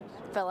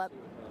Philip.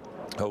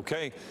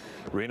 Okay,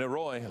 Rena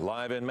Roy,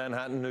 live in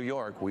Manhattan, New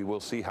York. We will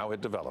see how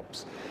it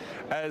develops.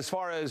 As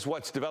far as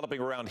what's developing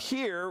around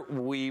here,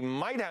 we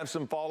might have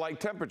some fall-like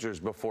temperatures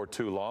before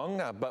too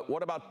long. But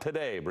what about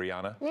today,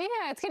 Brianna? Yeah,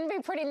 it's going to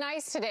be pretty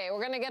nice today. We're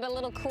going to get a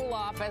little cool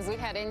off as we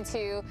head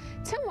into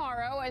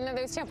tomorrow, and then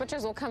those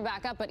temperatures will come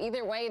back up. But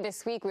either way,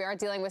 this week we are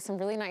dealing with some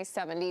really nice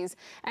 70s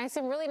and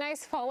some really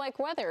nice fall-like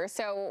weather.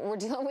 So we're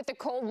dealing with the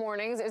cold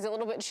mornings. It's a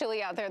little bit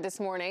chilly out there this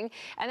morning.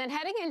 And then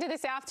heading into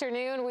this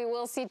afternoon, we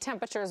will see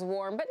temperatures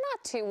warm, but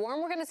not too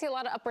warm. We're going to see a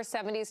lot of upper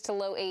 70s to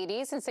low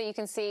 80s. And so you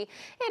can see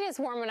it is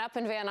warming up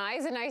in Van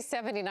Nuys, a nice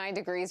 79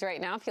 degrees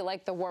right now if you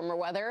like the warmer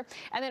weather.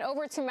 And then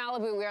over to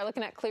Malibu, we are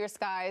looking at clear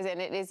skies,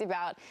 and it is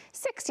about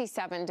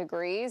 67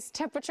 degrees.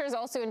 Temperatures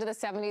also into the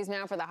 70s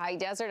now for the high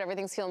desert.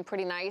 Everything's feeling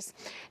pretty nice.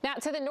 Now,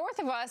 to the north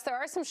of us, there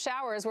are some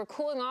showers. We're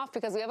cooling off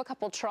because we have a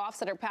couple troughs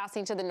that are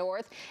passing to the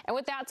north. And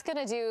what that's going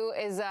to do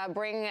is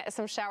bring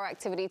some shower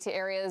activity to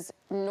areas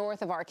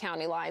north of our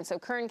county line. So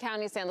Kern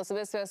County, San Luis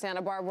Obispo,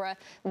 Santa Barbara,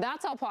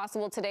 that's all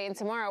possible today and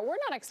tomorrow. We're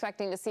not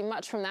expecting to see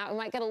much from that. We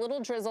might get a little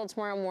drizzle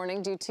tomorrow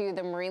morning due to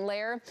the marine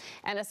layer.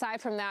 And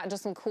aside from that,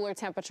 just some cooler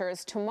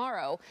temperatures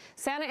tomorrow.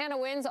 Santa Ana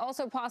winds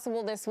also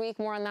possible this week.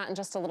 More on that in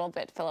just a little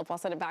bit. Philip, I'll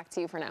send it back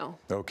to you for now.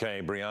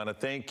 Okay, Brianna,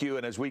 thank you.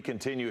 And as we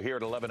continue here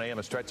at 11 a.m.,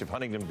 a stretch of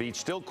Huntington Beach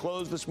still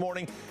closed this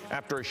morning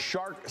after a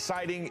shark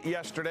sighting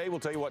yesterday. We'll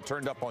tell you what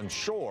turned up on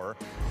shore.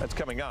 That's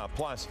coming up.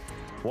 Plus,